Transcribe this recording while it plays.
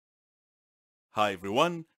Hi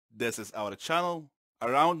everyone, this is our channel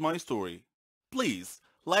Around My Story. Please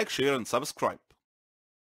like, share, and subscribe.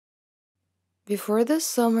 Before this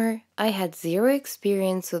summer, I had zero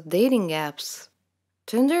experience with dating apps.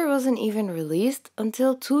 Tinder wasn't even released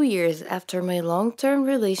until 2 years after my long term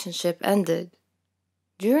relationship ended.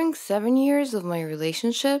 During 7 years of my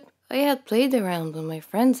relationship, I had played around on my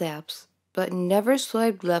friends' apps, but never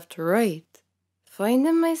swiped left or right.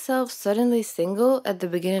 Finding myself suddenly single at the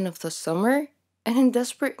beginning of the summer and in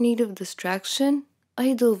desperate need of distraction,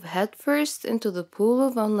 I dove headfirst into the pool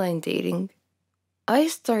of online dating. I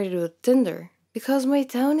started with Tinder because my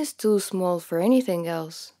town is too small for anything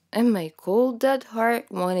else, and my cold dead heart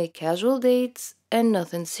wanted casual dates and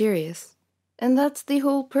nothing serious. And that's the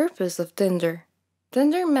whole purpose of Tinder.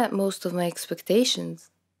 Tinder met most of my expectations.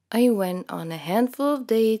 I went on a handful of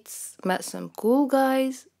dates, met some cool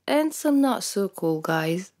guys, and some not so cool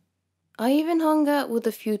guys. I even hung out with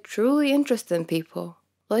a few truly interesting people,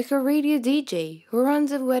 like a radio DJ who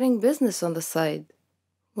runs a wedding business on the side.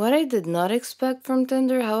 What I did not expect from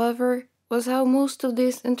Tinder, however, was how most of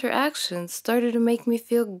these interactions started to make me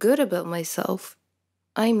feel good about myself.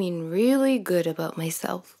 I mean, really good about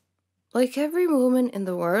myself. Like every woman in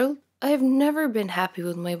the world, I have never been happy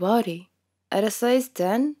with my body. At a size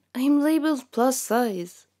 10, I am labeled plus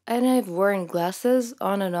size, and I've worn glasses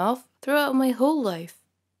on and off throughout my whole life.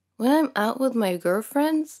 When I'm out with my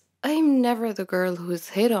girlfriends, I am never the girl who is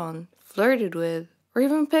hit on, flirted with, or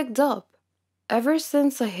even picked up. Ever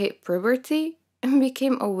since I hit puberty and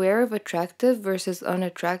became aware of attractive versus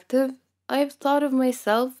unattractive, I've thought of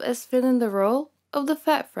myself as filling the role of the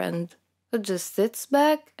fat friend who just sits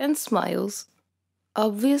back and smiles.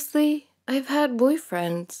 Obviously, I've had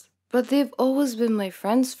boyfriends, but they've always been my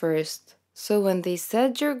friends first. So when they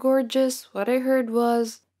said you're gorgeous, what I heard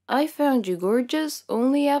was, I found you gorgeous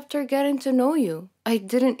only after getting to know you. I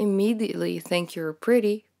didn't immediately think you were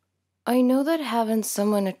pretty. I know that having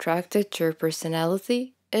someone attracted to your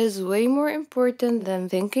personality is way more important than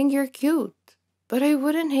thinking you're cute. But I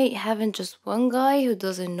wouldn't hate having just one guy who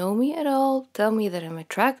doesn't know me at all tell me that I'm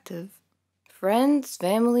attractive. Friends,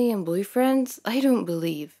 family, and boyfriends, I don't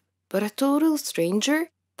believe. But a total stranger,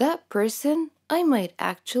 that person I might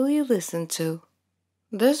actually listen to.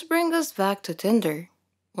 This brings us back to Tinder.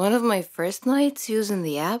 One of my first nights using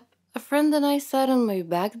the app, a friend and I sat on my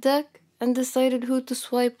back deck and decided who to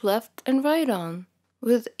swipe left and right on.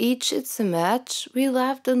 With each it's a match, we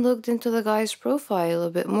laughed and looked into the guy's profile a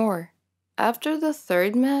bit more. After the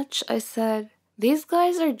third match, I said, these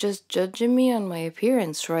guys are just judging me on my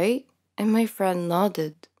appearance, right? And my friend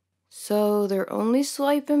nodded. So they're only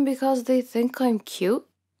swiping because they think I'm cute?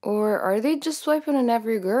 Or are they just swiping on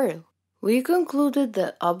every girl? We concluded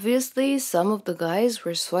that obviously some of the guys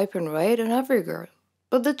were swiping right on every girl,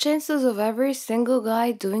 but the chances of every single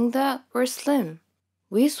guy doing that were slim.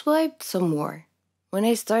 We swiped some more. When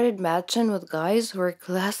I started matching with guys who were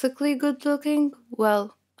classically good looking,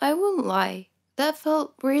 well, I won't lie, that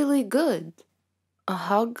felt really good. A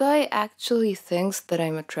hot guy actually thinks that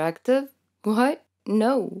I'm attractive? What?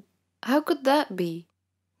 No. How could that be?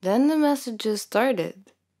 Then the messages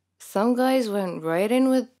started. Some guys went right in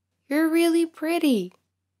with, you're really pretty.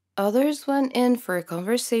 Others went in for a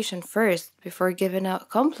conversation first before giving out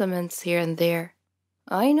compliments here and there.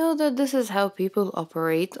 I know that this is how people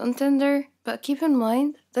operate on Tinder, but keep in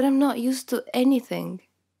mind that I'm not used to anything.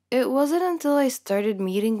 It wasn't until I started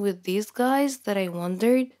meeting with these guys that I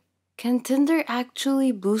wondered, can Tinder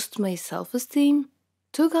actually boost my self esteem?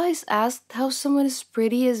 Two guys asked how someone as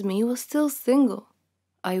pretty as me was still single.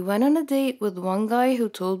 I went on a date with one guy who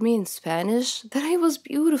told me in Spanish that I was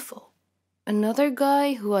beautiful. Another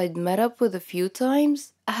guy who I'd met up with a few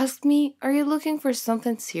times asked me, are you looking for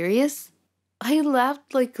something serious? I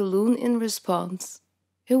laughed like a loon in response.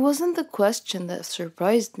 It wasn't the question that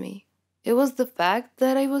surprised me. It was the fact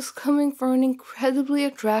that I was coming from an incredibly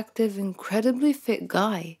attractive, incredibly fit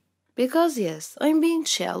guy. Because, yes, I'm being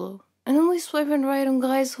shallow and only swiping right on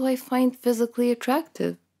guys who I find physically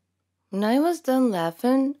attractive. When I was done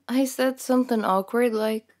laughing, I said something awkward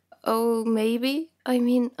like, oh, maybe? I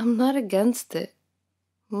mean, I'm not against it.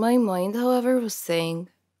 My mind, however, was saying,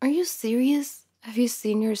 are you serious? Have you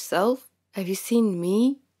seen yourself? Have you seen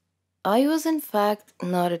me? I was, in fact,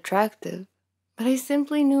 not attractive, but I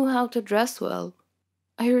simply knew how to dress well.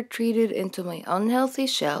 I retreated into my unhealthy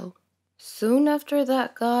shell. Soon after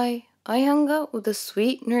that guy, I hung out with a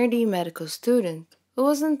sweet, nerdy medical student who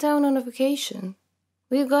was in town on a vacation.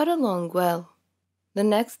 We got along well. The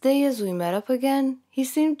next day, as we met up again, he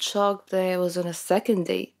seemed shocked that I was on a second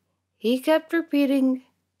date. He kept repeating,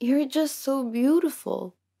 you're just so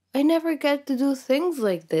beautiful. I never get to do things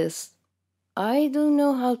like this. I don't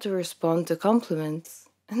know how to respond to compliments.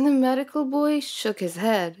 And the medical boy shook his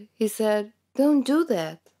head. He said, "Don't do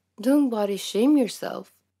that. Don't body shame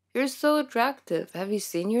yourself. You're so attractive. Have you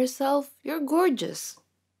seen yourself? You're gorgeous."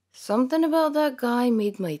 Something about that guy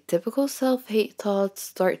made my typical self hate thoughts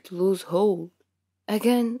start to lose hold.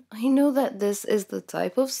 Again, I know that this is the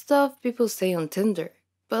type of stuff people say on Tinder,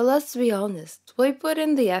 but let's be honest, why put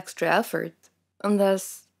in the extra effort?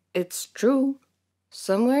 Unless it's true.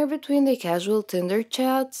 Somewhere between the casual Tinder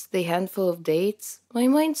chats, the handful of dates, my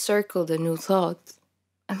mind circled a new thought.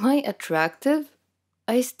 Am I attractive?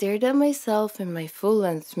 I stared at myself in my full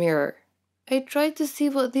length mirror. I tried to see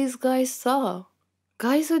what these guys saw.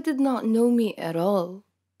 Guys who did not know me at all.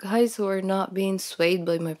 Guys who are not being swayed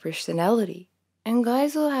by my personality. And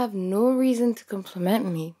guys who have no reason to compliment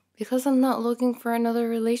me because I'm not looking for another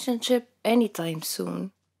relationship anytime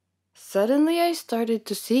soon. Suddenly I started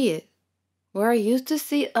to see it. Where I used to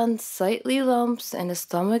see unsightly lumps and a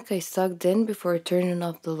stomach I sucked in before turning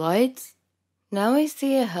off the lights, now I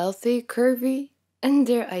see a healthy, curvy, and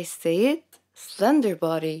dare I say it, slender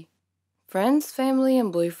body. Friends, family,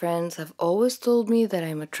 and boyfriends have always told me that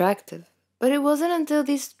I'm attractive, but it wasn't until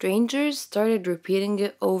these strangers started repeating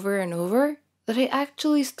it over and over that I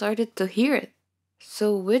actually started to hear it.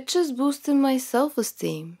 So, which is boosting my self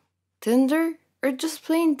esteem? Tinder or just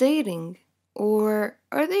plain dating? Or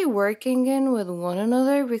are they working in with one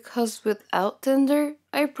another because without Tinder,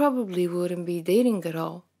 I probably wouldn't be dating at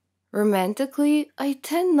all? Romantically, I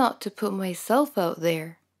tend not to put myself out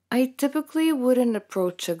there. I typically wouldn't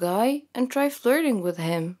approach a guy and try flirting with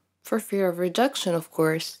him, for fear of rejection, of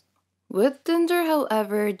course. With Tinder,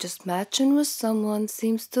 however, just matching with someone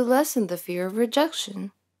seems to lessen the fear of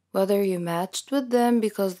rejection. Whether you matched with them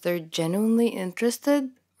because they're genuinely interested,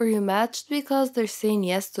 or you matched because they're saying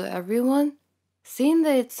yes to everyone, seeing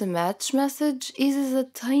that it's a match message eases a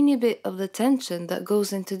tiny bit of the tension that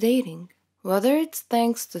goes into dating. Whether it's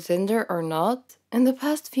thanks to Tinder or not, in the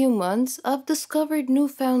past few months I've discovered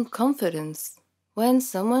newfound confidence. When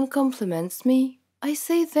someone compliments me, I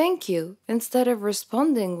say thank you instead of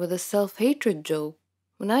responding with a self hatred joke.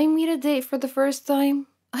 When I meet a date for the first time,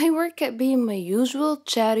 I work at being my usual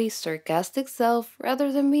chatty, sarcastic self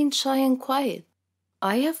rather than being shy and quiet.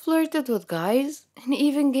 I have flirted with guys and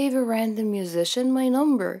even gave a random musician my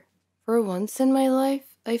number. For once in my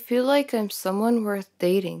life, I feel like I'm someone worth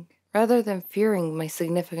dating, rather than fearing my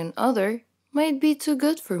significant other might be too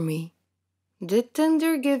good for me. Did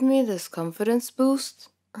Tinder give me this confidence boost?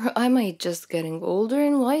 Or am I just getting older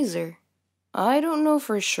and wiser? I don't know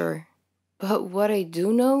for sure. But what I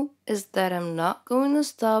do know is that I'm not going to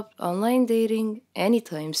stop online dating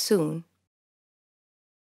anytime soon.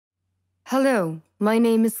 Hello, my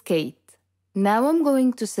name is Kate. Now I'm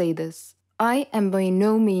going to say this. I am by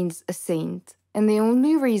no means a saint, and the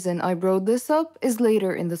only reason I brought this up is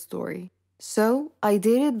later in the story. So, I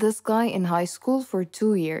dated this guy in high school for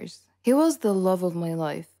 2 years. He was the love of my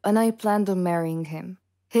life, and I planned on marrying him.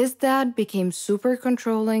 His dad became super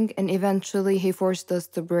controlling, and eventually he forced us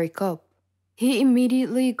to break up. He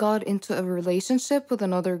immediately got into a relationship with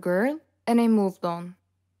another girl, and I moved on.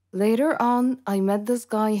 Later on, I met this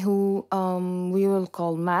guy who we will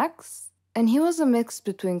call Max, and he was a mix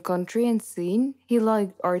between country and scene. He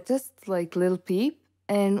liked artists like Lil Peep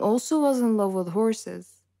and also was in love with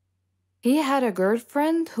horses. He had a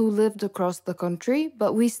girlfriend who lived across the country,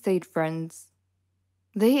 but we stayed friends.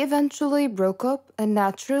 They eventually broke up, and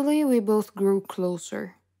naturally, we both grew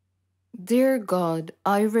closer. Dear God,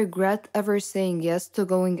 I regret ever saying yes to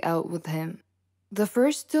going out with him. The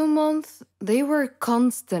first 2 months, they were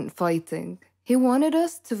constant fighting. He wanted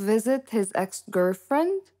us to visit his ex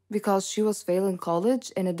girlfriend because she was failing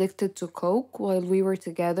college and addicted to coke while we were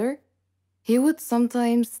together. He would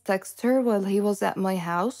sometimes text her while he was at my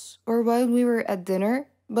house or while we were at dinner,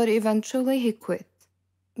 but eventually he quit.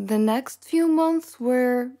 The next few months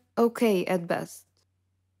were okay at best.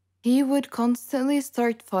 He would constantly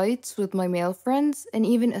start fights with my male friends and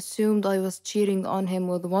even assumed I was cheating on him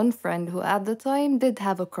with one friend who at the time did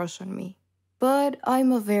have a crush on me. But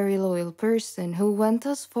I'm a very loyal person who went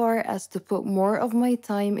as far as to put more of my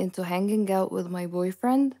time into hanging out with my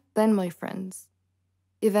boyfriend than my friends.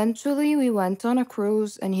 Eventually, we went on a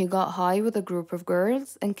cruise and he got high with a group of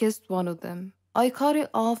girls and kissed one of them. I cut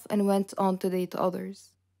it off and went on to date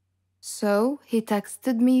others. So, he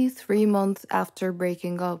texted me 3 months after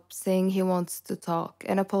breaking up, saying he wants to talk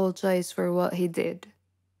and apologize for what he did.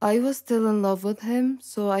 I was still in love with him,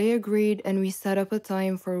 so I agreed and we set up a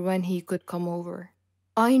time for when he could come over.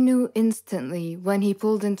 I knew instantly when he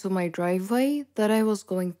pulled into my driveway that I was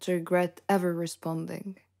going to regret ever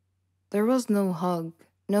responding. There was no hug,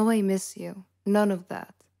 no I miss you, none of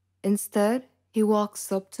that. Instead, he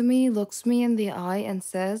walks up to me, looks me in the eye, and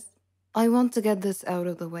says, I want to get this out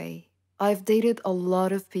of the way. I've dated a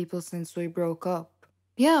lot of people since we broke up.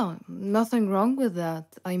 Yeah, nothing wrong with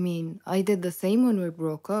that. I mean, I did the same when we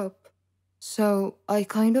broke up. So I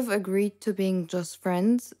kind of agreed to being just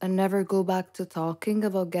friends and never go back to talking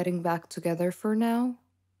about getting back together for now.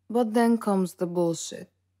 But then comes the bullshit.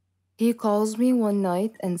 He calls me one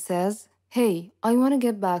night and says, Hey, I want to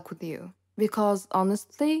get back with you. Because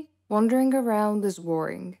honestly, wandering around is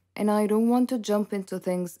boring, and I don't want to jump into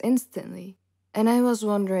things instantly. And I was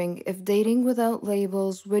wondering if dating without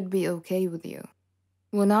labels would be okay with you.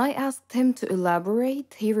 When I asked him to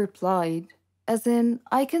elaborate, he replied, as in,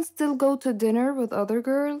 I can still go to dinner with other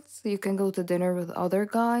girls, you can go to dinner with other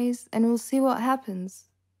guys, and we'll see what happens.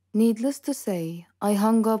 Needless to say, I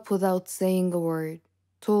hung up without saying a word.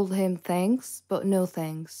 Told him thanks, but no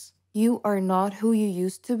thanks. You are not who you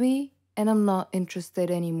used to be, and I'm not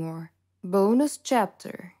interested anymore. Bonus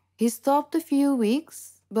chapter. He stopped a few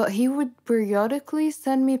weeks, but he would periodically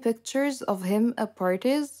send me pictures of him at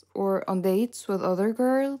parties or on dates with other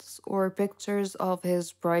girls or pictures of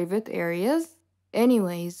his private areas.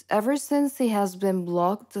 Anyways, ever since he has been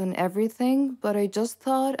blocked on everything, but I just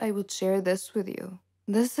thought I would share this with you.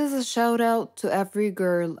 This is a shout out to every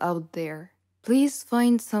girl out there. Please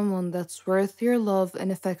find someone that's worth your love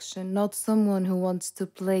and affection, not someone who wants to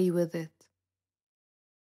play with it.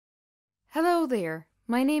 Hello there,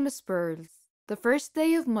 my name is Pearls. The first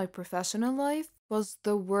day of my professional life was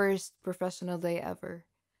the worst professional day ever.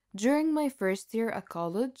 During my first year at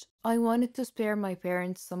college, I wanted to spare my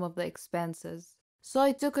parents some of the expenses. So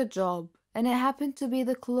I took a job, and it happened to be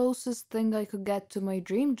the closest thing I could get to my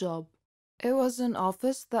dream job. It was an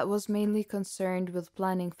office that was mainly concerned with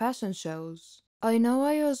planning fashion shows. I know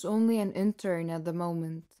I was only an intern at the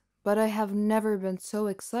moment, but I have never been so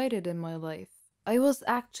excited in my life. I was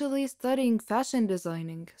actually studying fashion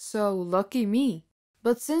designing, so lucky me.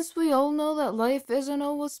 But since we all know that life isn't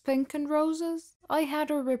always pink and roses, I had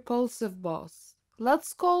a repulsive boss.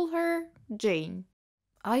 Let's call her Jane.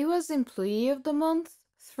 I was Employee of the Month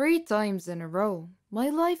 3 times in a row. My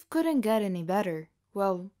life couldn't get any better.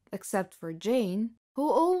 Well, except for Jane, who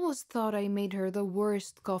always thought I made her the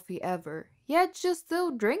worst coffee ever, yet she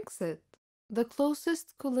still drinks it. The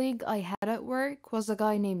closest colleague I had at work was a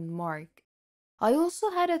guy named Mark. I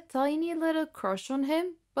also had a tiny little crush on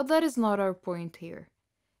him, but that is not our point here.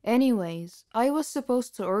 Anyways, I was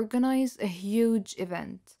supposed to organize a huge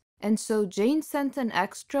event. And so Jane sent an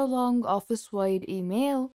extra long office-wide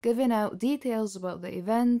email giving out details about the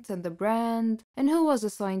event and the brand and who was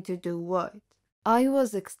assigned to do what. I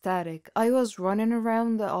was ecstatic. I was running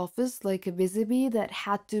around the office like a busy bee that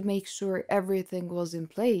had to make sure everything was in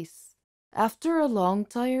place. After a long,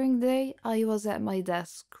 tiring day, I was at my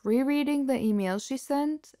desk, rereading the email she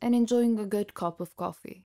sent and enjoying a good cup of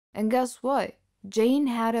coffee. And guess what? Jane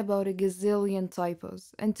had about a gazillion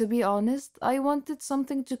typos, and to be honest, I wanted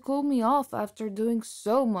something to cool me off after doing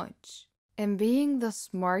so much. And being the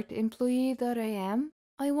smart employee that I am,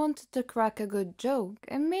 I wanted to crack a good joke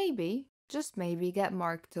and maybe, just maybe, get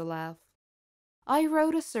Mark to laugh. I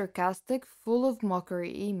wrote a sarcastic, full of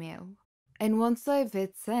mockery email, and once I've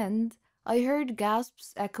hit send, I heard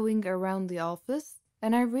gasps echoing around the office,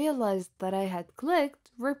 and I realized that I had clicked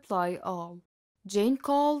reply all. Jane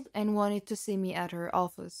called and wanted to see me at her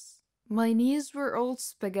office. My knees were all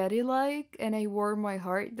spaghetti-like, and I wore my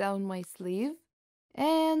heart down my sleeve.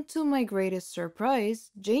 And to my greatest surprise,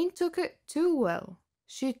 Jane took it too well.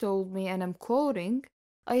 She told me, and I'm quoting,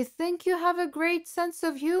 I think you have a great sense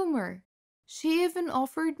of humor. She even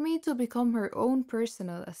offered me to become her own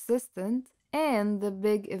personal assistant and the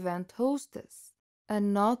big event hostess.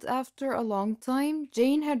 And not after a long time,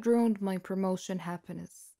 Jane had ruined my promotion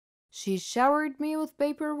happiness. She showered me with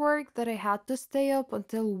paperwork that I had to stay up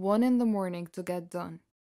until 1 in the morning to get done.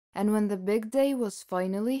 And when the big day was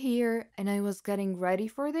finally here and I was getting ready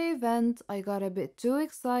for the event, I got a bit too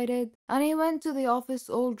excited and I went to the office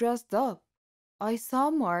all dressed up. I saw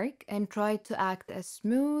Mark and tried to act as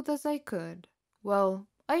smooth as I could. Well,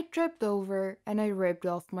 I tripped over and I ripped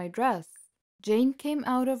off my dress. Jane came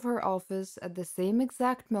out of her office at the same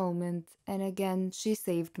exact moment and again she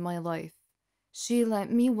saved my life. She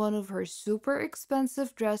lent me one of her super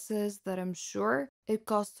expensive dresses that I'm sure it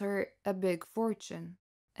cost her a big fortune.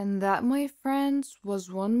 And that, my friends, was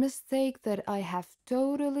one mistake that I have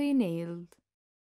totally nailed.